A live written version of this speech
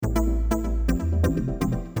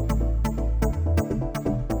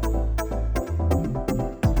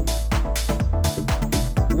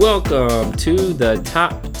Welcome to the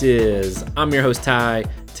Top Diz. I'm your host, Ty.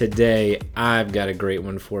 Today, I've got a great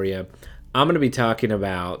one for you. I'm going to be talking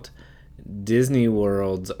about Disney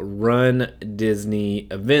World's Run Disney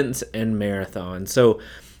events and marathons. So,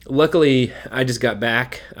 luckily, I just got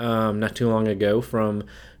back not too long ago from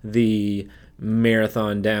the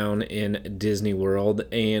marathon down in Disney World,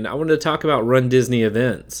 and I wanted to talk about Run Disney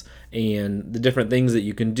events and the different things that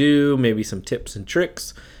you can do, maybe some tips and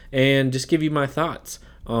tricks, and just give you my thoughts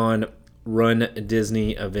on Run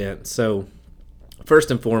Disney events. So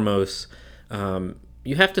first and foremost,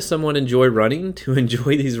 you have to somewhat enjoy running to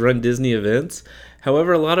enjoy these Run Disney events.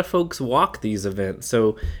 However, a lot of folks walk these events,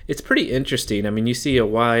 so it's pretty interesting. I mean, you see a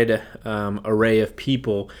wide array of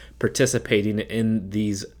people participating in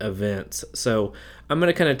these events. So I'm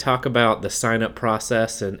going to kind of talk about the sign-up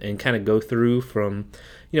process and kind of go through from,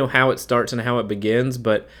 how it starts and how it begins.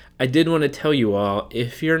 But I did want to tell you all,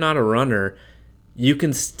 if you're not a runner, you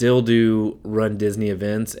can still do Run Disney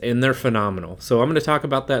events, and they're phenomenal. So I'm going to talk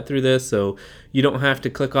about that through this, so you don't have to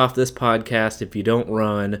click off this podcast if you don't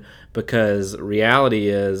run, because reality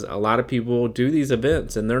is a lot of people do these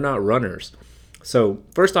events, and they're not runners. So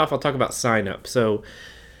first off, I'll talk about sign up. So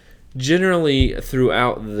generally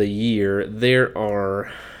throughout the year, there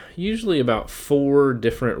are usually about 4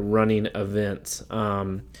 different running events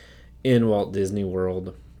in Walt Disney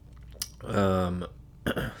World.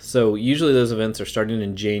 So usually those events are starting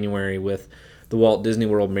in January with the Walt Disney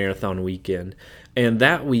World Marathon weekend. And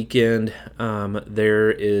that weekend,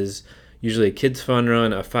 there is usually a kids fun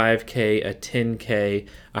run, a 5K, a 10K,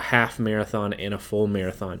 a half marathon, and a full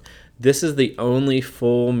marathon. This is the only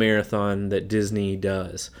full marathon that Disney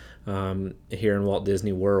does here in Walt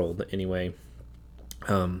Disney World anyway.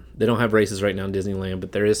 They don't have races right now in Disneyland,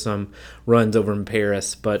 but there is some runs over in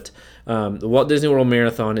Paris. But the Walt Disney World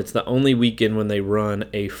Marathon, it's the only weekend when they run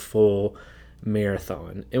a full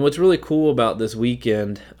marathon. And what's really cool about this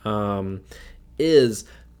weekend is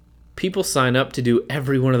people sign up to do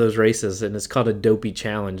every one of those races, and it's called a Dopey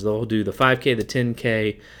Challenge. They'll do the 5K, the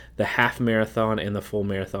 10K, the half marathon, and the full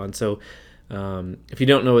marathon. So if you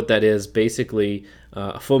don't know what that is, basically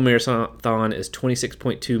a full marathon is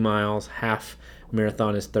 26.2 miles, half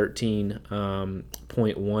marathon is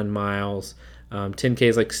 13.1 miles. 10K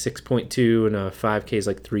is like 6.2 and a 5K is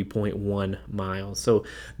like 3.1 miles. So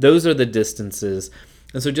those are the distances.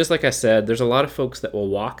 And so just like I said, there's a lot of folks that will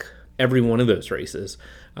walk every one of those races.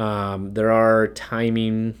 There are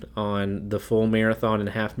timing on the full marathon and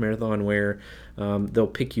half marathon where they'll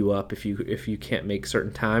pick you up if you can't make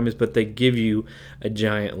certain times, but they give you a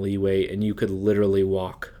giant leeway, and you could literally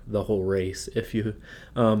walk the whole race if you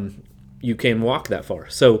can walk that far.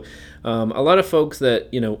 So a lot of folks that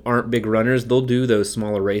aren't big runners, they'll do those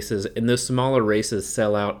smaller races, and those smaller races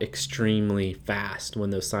sell out extremely fast when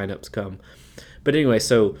those signups come. But anyway,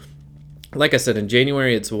 so like I said, in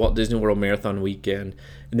January it's Walt Disney World Marathon weekend,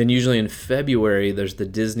 and then usually in February there's the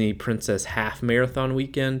Disney Princess Half Marathon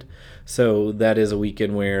weekend. So that is a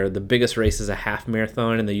weekend where the biggest race is a half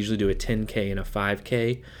marathon, and they usually do a 10K and a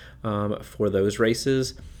 5K for those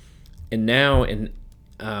races. And now in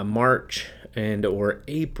March or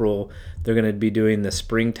April, they're going to be doing the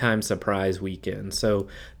Springtime Surprise Weekend. So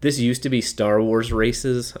this used to be Star Wars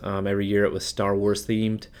races. Every year it was Star Wars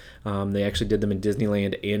themed. They actually did them in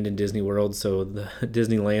Disneyland and in Disney World. So the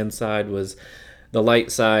Disneyland side was the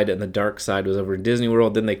light side and the dark side was over in Disney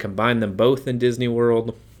World. Then they combined them both in Disney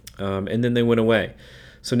World, and then they went away.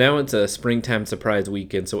 So now it's a Springtime Surprise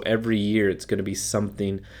Weekend. So every year it's going to be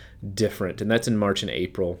something different, and that's in March and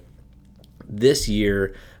April. This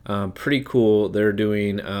year, pretty cool, they're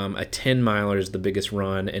doing a 10 miler is the biggest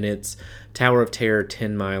run, and it's Tower of Terror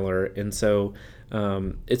 10 miler. And so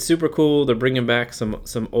it's super cool. They're bringing back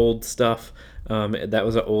some old stuff. That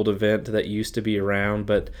was an old event that used to be around,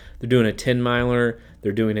 but they're doing a 10 miler.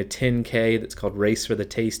 They're doing a 10K that's called Race for the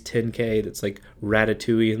Taste 10K that's like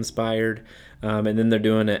Ratatouille inspired. And then they're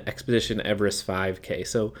doing an Expedition Everest 5K.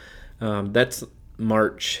 So that's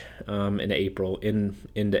March and April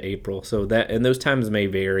into April. So that, and those times may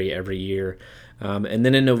vary every year. And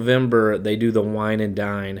then in November they do the Wine and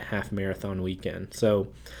Dine half marathon weekend. So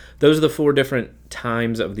those are the 4 different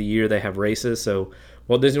times of the year they have races. So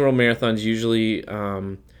Walt Disney World Marathon's usually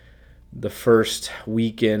the first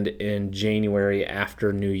weekend in January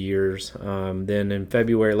after New Year's. Then in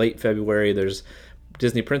February, late February, there's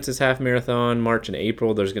Disney Princess Half Marathon. March and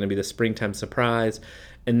April, there's going to be the Springtime Surprise.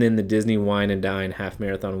 And then the Disney Wine and Dine half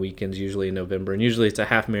marathon weekends, usually in November. And usually it's a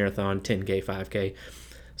half marathon, 10K, 5K.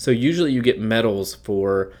 So usually you get medals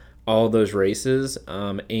for all those races.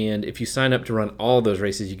 And if you sign up to run all those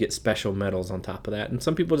races, you get special medals on top of that. And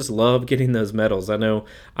some people just love getting those medals. I know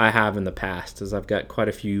I have in the past, as I've got quite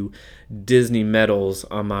a few Disney medals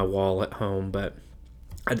on my wall at home. But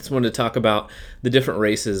I just wanted to talk about the different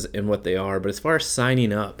races and what they are. But as far as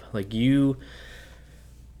signing up, like you,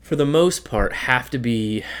 for the most part, have to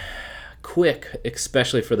be quick,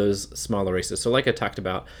 especially for those smaller races. So like I talked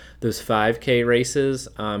about, those 5K races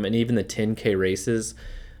and even the 10K races,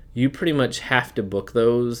 you pretty much have to book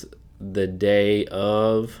those the day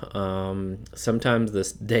of, sometimes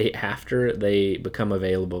the day after they become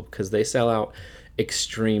available, because they sell out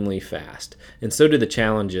extremely fast. And so do the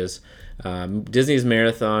challenges. Disney's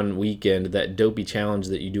Marathon Weekend, that dopey challenge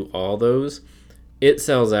that you do all those, it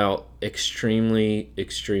sells out extremely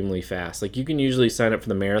fast. Like you can usually sign up for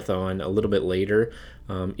the marathon a little bit later,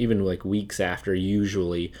 even like weeks after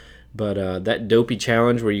usually. But that dopey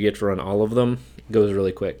challenge where you get to run all of them goes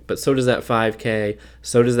really quick. But so does that 5K,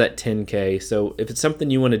 so does that 10K. So if it's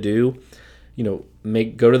something you want to do, go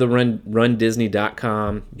to the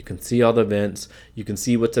rundisney.com. You can see all the events. You can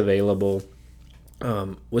see what's available.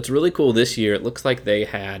 What's really cool this year, it looks like they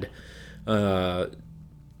had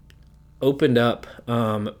opened up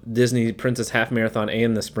Disney Princess Half Marathon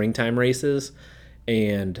and the springtime races,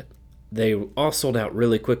 and they all sold out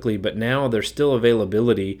really quickly. But now there's still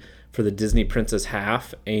availability for the Disney Princess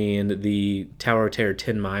Half and the Tower of Terror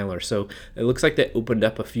 10 miler. So it looks like they opened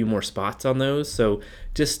up a few more spots on those. So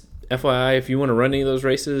just FYI, if you want to run any of those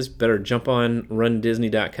races, better jump on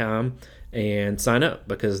rundisney.com and sign up,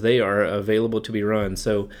 because they are available to be run.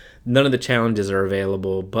 So none of the challenges are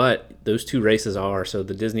available, but those two races are. So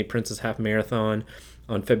the Disney Princess Half Marathon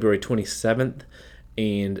on February 27th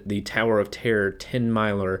and the Tower of Terror 10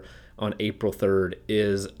 miler on April 3rd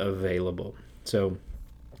is available. So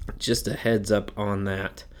just a heads up on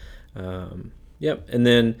that. Yep. And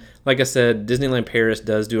then, like I said, Disneyland Paris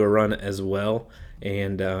does do a run as well.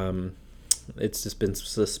 And it's just been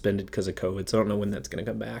suspended because of COVID. So I don't know when that's going to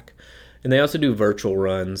come back. And they also do virtual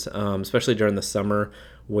runs, especially during the summer,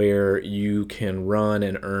 where you can run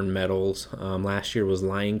and earn medals. Last year was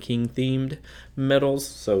Lion King themed medals,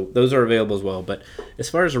 so those are available as well. But as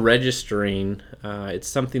far as registering, it's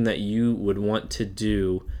something that you would want to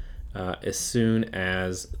do as soon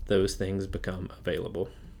as those things become available.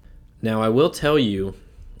 Now, I will tell you,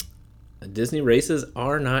 Disney races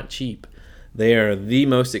are not cheap. They are the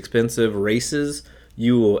most expensive races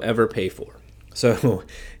you will ever pay for. So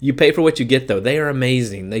you pay for what you get, though. They are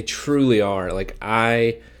amazing. They truly are. Like,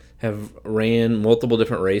 I have ran multiple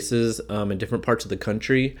different races in different parts of the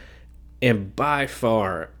country, and by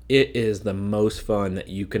far, it is the most fun that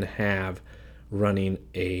you can have running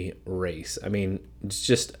a race. I mean, it's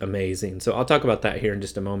just amazing. So I'll talk about that here in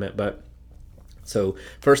just a moment. But so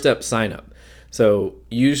first up, sign up. So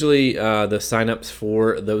usually the signups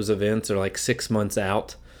for those events are like 6 months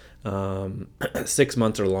out, 6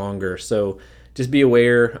 months or longer. So just be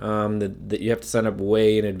aware that you have to sign up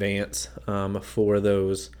way in advance for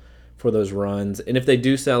those runs. And if they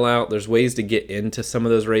do sell out, there's ways to get into some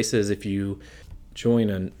of those races if you join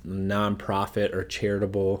a nonprofit or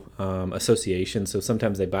charitable association. So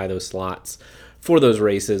sometimes they buy those slots for those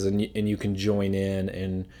races, and you can join in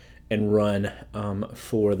and run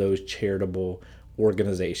for those charitable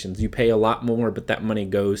organizations. You pay a lot more, but that money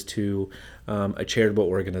goes to a charitable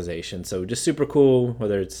organization. So just super cool,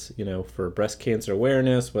 whether it's for breast cancer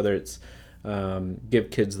awareness, whether it's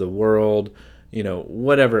Give Kids the World,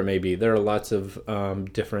 whatever it may be. There are lots of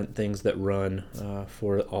different things that run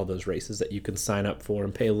for all those races that you can sign up for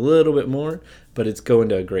and pay a little bit more, but it's going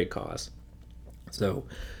to a great cause. So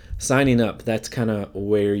signing up, that's kind of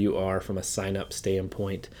where you are from a sign up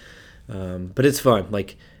standpoint. But it's fun.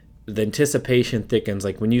 Like, the anticipation thickens.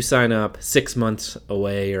 Like, when you sign up 6 months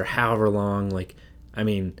away or however long, like, I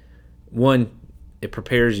mean, one, it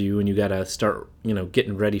prepares you and you got to start,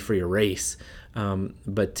 getting ready for your race.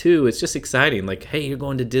 But two, it's just exciting. Like, hey, you're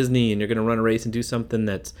going to Disney and you're going to run a race and do something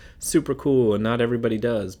that's super cool and not everybody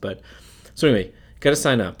does. But so anyway, got to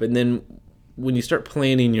sign up. And then when you start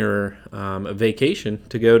planning your vacation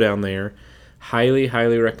to go down there, highly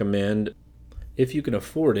recommend, if you can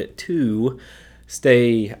afford it, to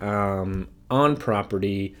stay on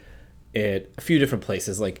property at a few different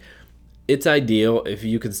places. Like, it's ideal if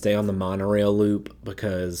you can stay on the monorail loop,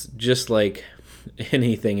 because just like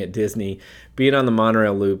anything at Disney, being on the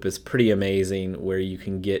monorail loop is pretty amazing, where you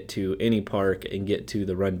can get to any park and get to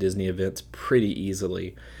the Run Disney events pretty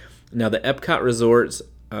easily. Now, the Epcot resorts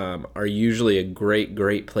are usually a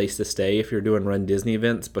great place to stay if you're doing Run Disney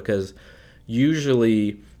events, because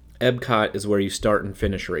usually Epcot is where you start and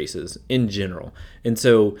finish races in general. And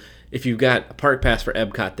so if you've got a park pass for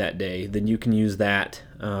Epcot that day, then you can use that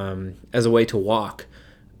as a way to walk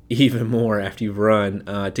even more after you've run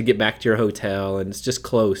to get back to your hotel. And it's just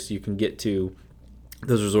close. You can get to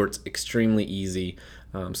those resorts extremely easy.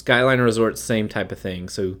 Skyliner Resorts, same type of thing.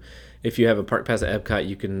 So if you have a park pass at Epcot,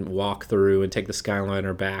 you can walk through and take the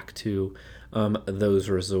Skyliner back to those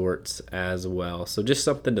resorts as well. So just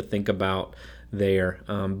something to think about there.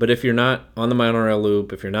 But if you're not on the monorail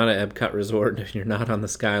loop, if you're not at Epcot Resort, if you're not on the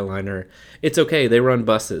Skyliner, it's okay. They run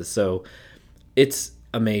buses, so it's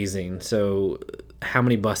amazing. So how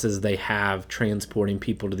many buses they have transporting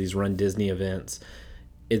people to these Run Disney events,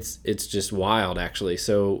 it's just wild, actually.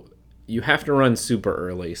 So you have to run super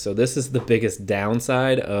early. So this is the biggest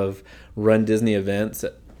downside of Run Disney events.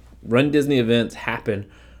 Run Disney events happen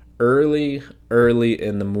early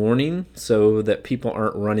in the morning so that people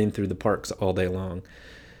aren't running through the parks all day long.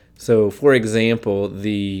 So, for example,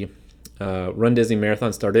 the Run Disney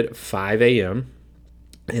Marathon started at 5 a.m.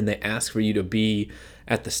 and they ask for you to be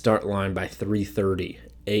at the start line by 3:30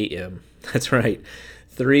 a.m. That's right,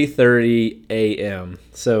 3:30 a.m.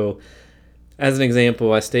 So, as an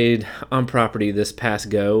example, I stayed on property this past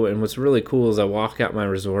go, and what's really cool is I walk out my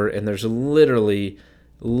resort and there's literally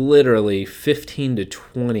 15 to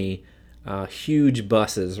 20 huge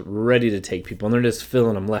buses ready to take people, and they're just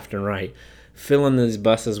filling them left and right, filling these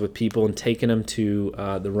buses with people and taking them to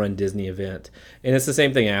the Run Disney event. And it's the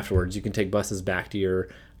same thing afterwards. You can take buses back to your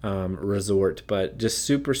resort, but just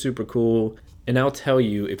super cool. And I'll tell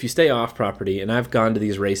you, if you stay off property, and I've gone to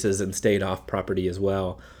these races and stayed off property as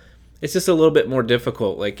well, it's just a little bit more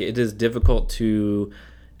difficult. Like, it is difficult to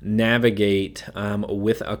navigate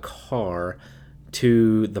with a car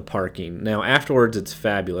to the parking. Now, afterwards, it's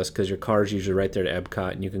fabulous because your car's usually right there at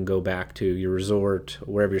Epcot, and you can go back to your resort,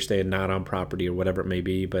 wherever you're staying, not on property or whatever it may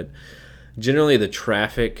be. But generally, the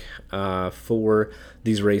traffic for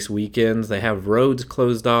these race weekends, they have roads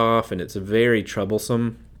closed off, and it's very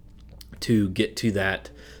troublesome to get to that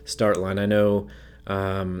start line. I know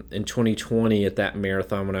in 2020 at that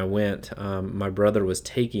marathon when I went, my brother was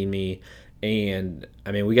taking me, and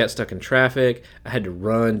I mean, we got stuck in traffic. I had to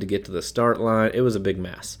run to get to the start line. It was a big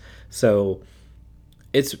mess. So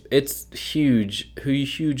it's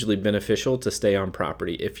hugely beneficial to stay on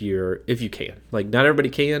property if you can. Like, not everybody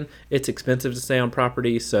can. It's expensive to stay on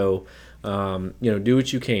property, so do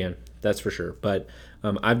what you can. That's for sure. But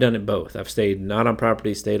I've done it both. I've stayed not on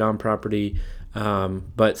property, stayed on property.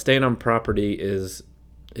 But staying on property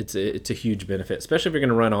it's a huge benefit, especially if you're going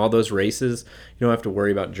to run all those races. You don't have to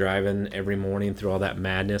worry about driving every morning through all that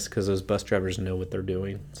madness because those bus drivers know what they're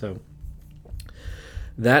doing. So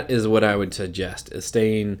that is what I would suggest, is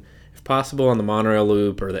staying, if possible, on the monorail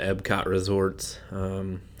loop or the Epcot resorts.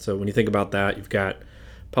 So when you think about that, you've got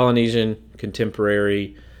Polynesian,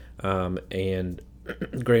 Contemporary, and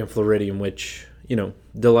Grand Floridian, which,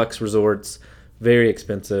 deluxe resorts, very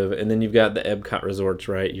expensive. And then you've got the Epcot resorts,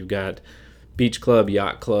 right? You've got Beach Club,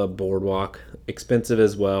 Yacht Club, Boardwalk, expensive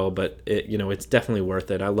as well, but it's definitely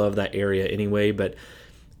worth it. I love that area anyway, but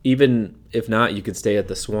even if not, you could stay at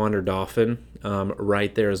the Swan or Dolphin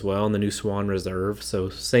right there as well, in the new Swan Reserve. So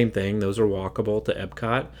same thing, those are walkable to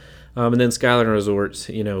Epcot. And then Skyliner Resorts,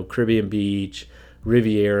 Caribbean Beach,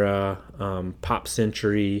 Riviera, Pop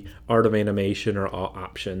Century, Art of Animation are all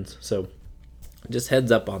options. So just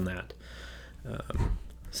heads up on that.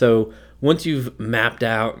 So once you've mapped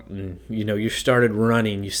out and you started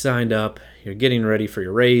running, you signed up, you're getting ready for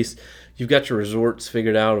your race, you've got your resorts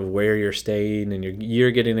figured out of where you're staying, and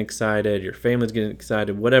you're getting excited, your family's getting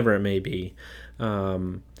excited, whatever it may be,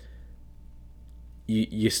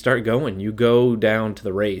 you start going. You go down to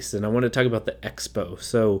the race, and I want to talk about the expo.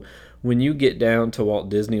 So when you get down to Walt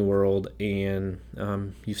Disney World and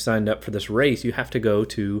you've signed up for this race, you have to go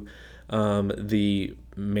to the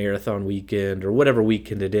marathon weekend or whatever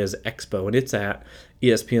weekend it is, expo, and it's at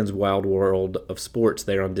ESPN's Wild World of Sports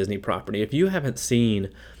there on Disney property. If you haven't seen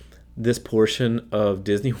this portion of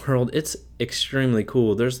Disney World, it's extremely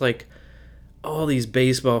cool. There's like all these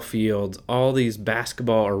baseball fields, all these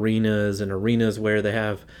basketball arenas, and arenas where they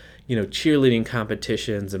have cheerleading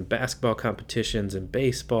competitions and basketball competitions and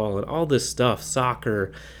baseball and all this stuff,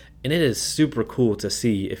 soccer, and it is super cool to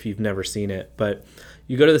see if you've never seen it. But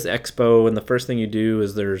you go to this expo, and the first thing you do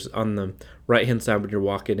is there's on the right-hand side when you're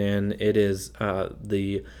walking in, it is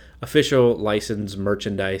the official licensed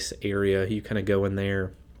merchandise area. You kind of go in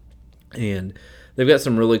there, and they've got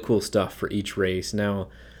some really cool stuff for each race. Now,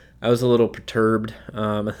 I was a little perturbed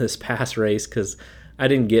this past race because I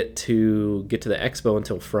didn't get to the expo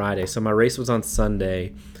until Friday. So my race was on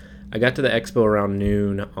Sunday. I got to the expo around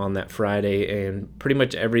noon on that Friday, and pretty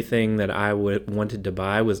much everything that I wanted to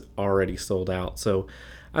buy was already sold out. So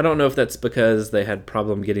I don't know if that's because they had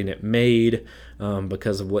problem getting it made,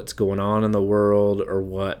 because of what's going on in the world or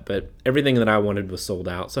what, but everything that I wanted was sold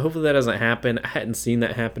out. So hopefully that doesn't happen. I hadn't seen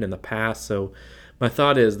that happen in the past, so my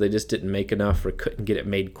thought is they just didn't make enough or couldn't get it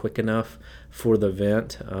made quick enough for the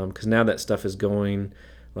event, because now that stuff is going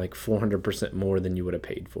like 400% more than you would have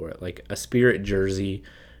paid for it. Like a Spirit jersey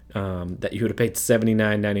that you would have paid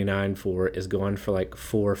 $79.99 for is going for like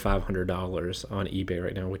 $400 or $500 on eBay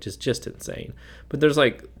right now, which is just insane. But there's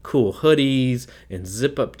like cool hoodies and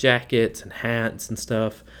zip up jackets and hats and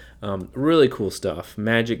stuff. Really cool stuff.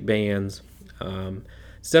 Magic bands.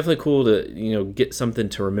 It's definitely cool to get something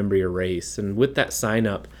to remember your race. And with that sign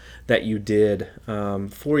up that you did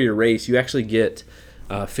for your race, you actually get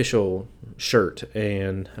official shirt.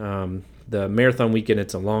 And the marathon weekend,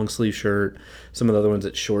 it's a long sleeve shirt. Some of the other ones,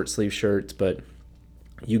 it's short sleeve shirts, but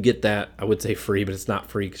you get that, I would say free, but it's not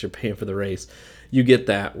free because you're paying for the race. You get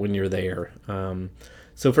that when you're there.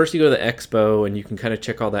 So first you go to the expo and you can kind of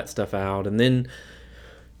check all that stuff out. And then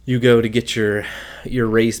you go to get your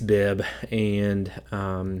race bib, and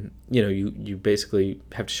you basically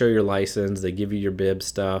have to show your license. They give you your bib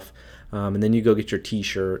stuff, and then you go get your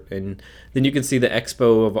t-shirt, and then you can see the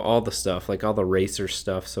expo of all the stuff, like all the racer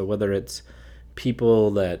stuff. So whether it's people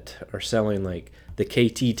that are selling like the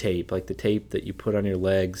KT tape, like the tape that you put on your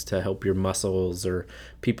legs to help your muscles, or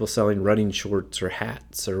people selling running shorts or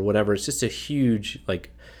hats or whatever. It's just a huge like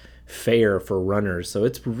fair for runners. So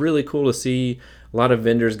it's really cool to see a lot of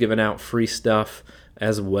vendors giving out free stuff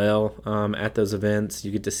as well at those events.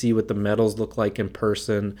 You get to see what the medals look like in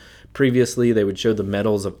person. Previously, they would show the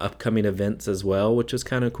medals of upcoming events as well, which was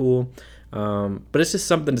kind of cool. But it's just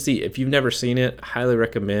something to see. If you've never seen it, I highly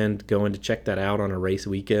recommend going to check that out on a race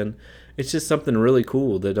weekend. It's just something really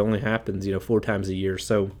cool that only happens 4 times a year.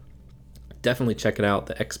 So definitely check it out.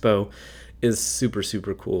 The expo is super,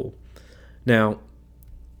 super cool. Now,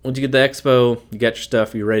 once you get the expo, you got your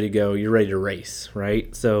stuff, you're ready to go, you're ready to race,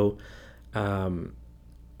 right? So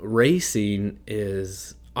racing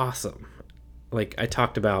is awesome. Like I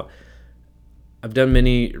talked about, I've done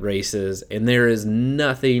many races, and there is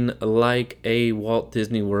nothing like a Walt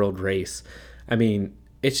Disney World race. I mean,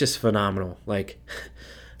 it's just phenomenal. Like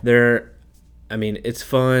it's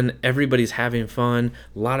fun. Everybody's having fun.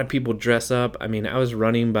 A lot of people dress up. I mean, I was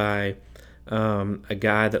running by a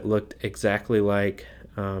guy that looked exactly like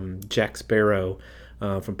Jack Sparrow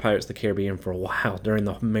from Pirates of the Caribbean for a while during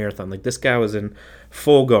the marathon. Like this guy was in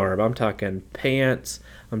full garb. I'm talking pants,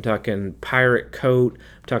 I'm talking pirate coat,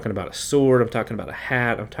 I'm talking about a sword, I'm talking about a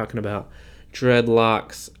hat, I'm talking about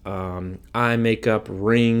dreadlocks, eye makeup,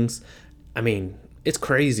 rings. I mean, it's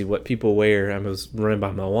crazy what people wear. I was running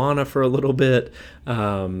by Moana for a little bit.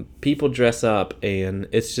 People dress up, and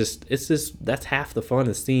it's just that's half the fun,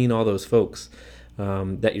 is seeing all those folks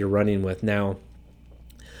that you're running with. Now,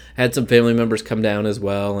 had some family members come down as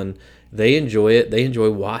well, and they enjoy it. They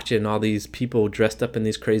enjoy watching all these people dressed up in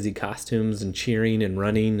these crazy costumes and cheering and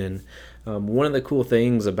running. And one of the cool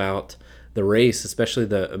things about the race, especially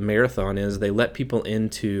the marathon, is they let people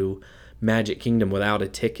into Magic Kingdom without a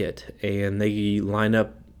ticket, and they line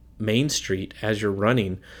up Main Street as you're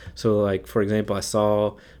running. So like, for example, I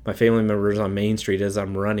saw my family members on Main Street as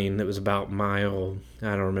I'm running. It was about mile,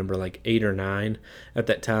 I don't remember, like 8 or 9 at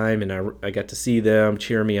that time, and I got to see them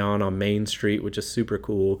cheer me on Main Street, which is super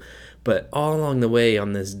cool. But all along the way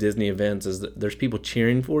on this Disney events is that there's people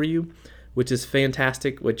cheering for you, which is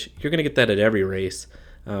fantastic, which you're going to get that at every race.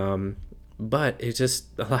 But it's just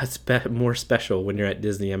a lot more special when you're at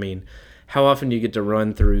Disney. I mean, how often do you get to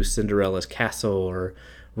run through Cinderella's castle, or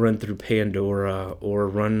run through Pandora, or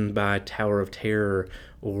run by Tower of Terror,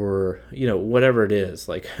 or whatever it is,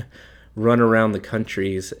 like run around the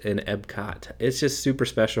countries in Epcot? It's just super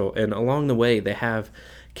special. And along the way they have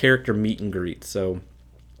character meet and greets. So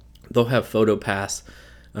they'll have Disney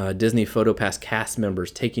PhotoPass cast members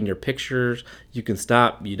taking your pictures. You can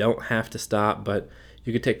stop, you don't have to stop, but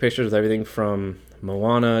you can take pictures of everything from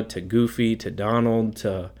Moana to Goofy to Donald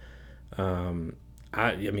to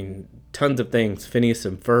tons of things. Phineas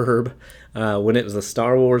and Ferb. When it was a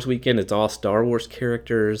Star Wars weekend, it's all Star Wars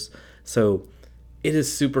characters. So it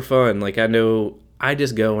is super fun. Like, I know I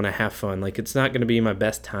just go and I have fun. Like, it's not going to be my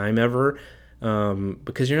best time ever,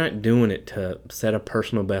 because you're not doing it to set a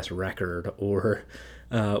personal best record or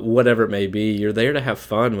whatever it may be. You're there to have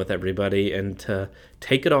fun with everybody and to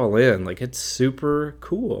take it all in. Like, it's super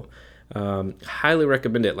cool. Highly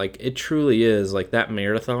recommend it. Like, it truly is, like, that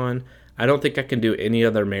marathon, I don't think I can do any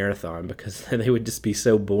other marathon because they would just be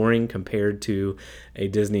so boring compared to a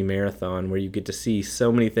Disney marathon where you get to see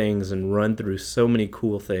so many things and run through so many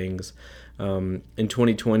cool things. In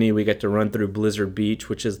 2020, we got to run through Blizzard Beach,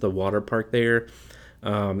 which is the water park there,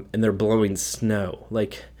 and they're blowing snow.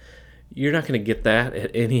 Like, you're not going to get that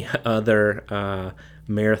at any other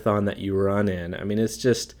marathon that you run in. I mean, it's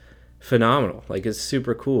just phenomenal. Like, it's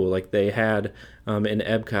super cool. Like, they had in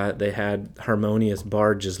Epcot, they had Harmonious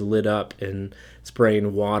barges lit up and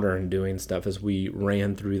spraying water and doing stuff as we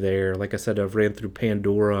ran through there. Like I said, I've ran through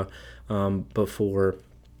Pandora before.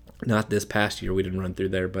 Not this past year, we didn't run through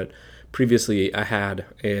there, but previously I had,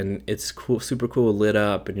 and it's cool, super cool, lit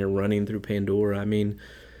up, and you're running through Pandora. I mean,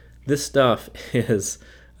 this stuff is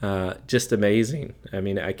just amazing. I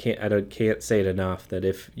mean, I can't say it enough that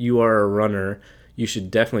if you are a runner, you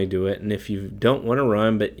should definitely do it. And if you don't want to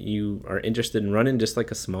run, but you are interested in running just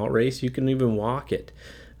like a small race, you can even walk it.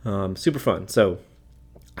 Super fun. So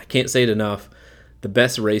I can't say it enough. The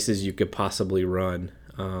best races you could possibly run,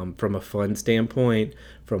 from a fun standpoint,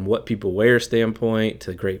 from what people wear standpoint,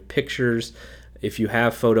 to great pictures. If you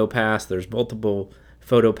have PhotoPass, there's multiple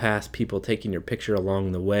PhotoPass people taking your picture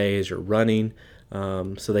along the way as you're running.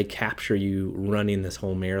 So they capture you running this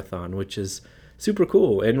whole marathon, which is super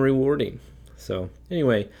cool and rewarding. So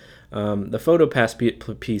anyway, the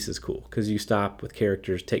PhotoPass piece is cool because you stop with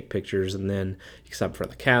characters, take pictures, and then you can stop in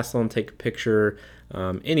front of the castle and take a picture.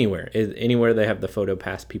 Anywhere they have the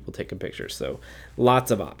PhotoPass people taking pictures. So lots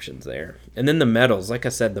of options there. And then the medals, like I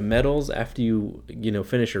said, the medals after you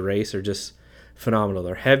finish a race are just phenomenal.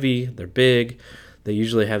 They're heavy, they're big, they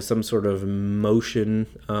usually have some sort of motion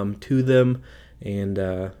to them, and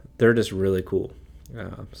they're just really cool.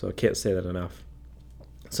 So I can't say that enough.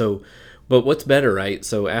 So, but what's better, right?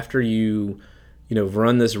 So after you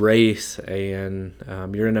run this race and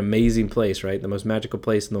you're in an amazing place, right? The most magical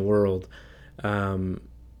place in the world.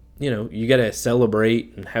 You got to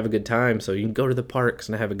celebrate and have a good time. So you can go to the parks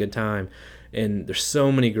and have a good time. And there's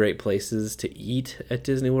so many great places to eat at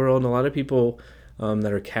Disney World. And a lot of people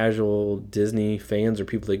that are casual Disney fans or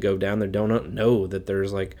people that go down there don't know that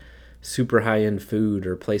there's like super high-end food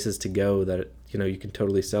or places to go that, you can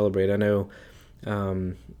totally celebrate. I know,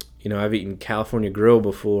 I've eaten California Grill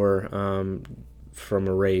before from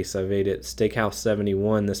a race. I've ate at Steakhouse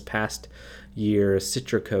 71 this past year,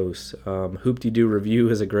 Citricos. Hoop-de-Doo Review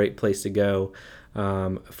is a great place to go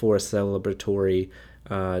for a celebratory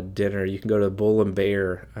dinner. You can go to Bull and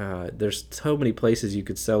Bear. There's so many places you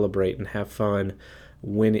could celebrate and have fun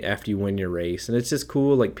after you win your race. And it's just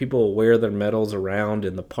cool. Like, people wear their medals around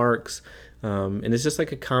in the parks. And it's just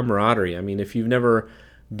like a camaraderie. I mean, if you've never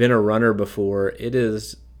been a runner before, it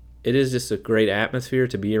is just a great atmosphere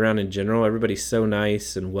to be around in general. Everybody's so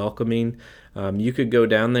nice and welcoming. You could go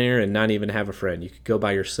down there and not even have a friend. You could go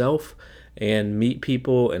by yourself and meet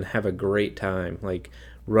people and have a great time. Like,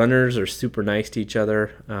 runners are super nice to each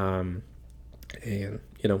other. And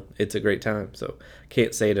it's a great time. So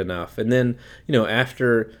can't say it enough. And then,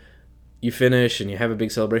 after you finish and you have a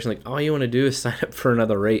big celebration, like, all you want to do is sign up for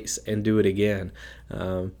another race and do it again.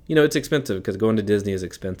 It's expensive because going to Disney is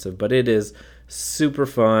expensive, but it is super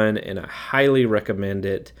fun and I highly recommend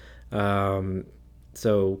it.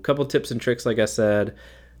 So a couple tips and tricks, like I said,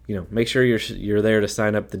 make sure you're there to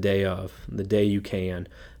sign up the day you can,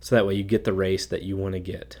 so that way you get the race that you want to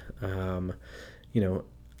get.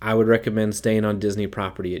 I would recommend staying on Disney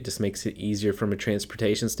property. It just makes it easier from a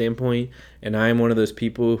transportation standpoint. And I am one of those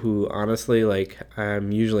people who, honestly, like,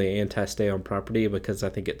 I'm usually anti-stay on property because I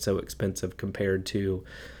think it's so expensive compared to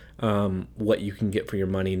what you can get for your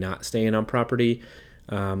money not staying on property.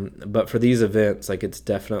 But for these events, like, it's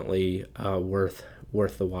definitely worth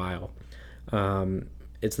the while.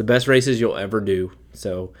 It's the best races you'll ever do.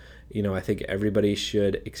 So, I think everybody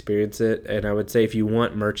should experience it. And I would say if you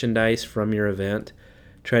want merchandise from your event,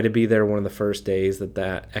 try to be there one of the first days that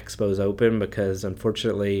expo's open, because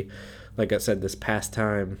unfortunately, like I said, this past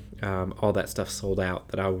time, all that stuff sold out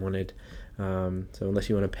that I wanted. So unless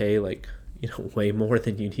you want to pay way more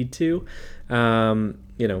than you need to,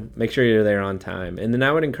 make sure you're there on time. And then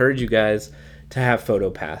I would encourage you guys to have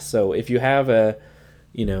PhotoPass. So if you have an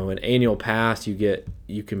annual pass, you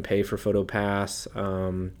can pay for PhotoPass.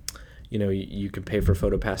 You can pay for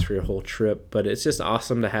PhotoPass for your whole trip, but it's just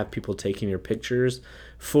awesome to have people taking your pictures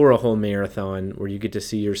for a whole marathon where you get to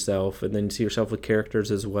see yourself and then see yourself with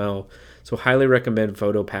characters as well. So highly recommend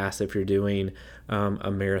PhotoPass if you're doing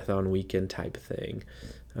a marathon weekend type thing.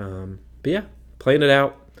 But yeah, plan it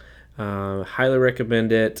out. Highly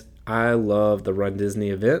recommend it. I love the Run Disney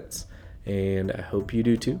events, and I hope you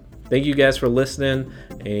do too. Thank you guys for listening,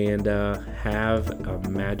 and have a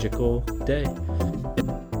magical day.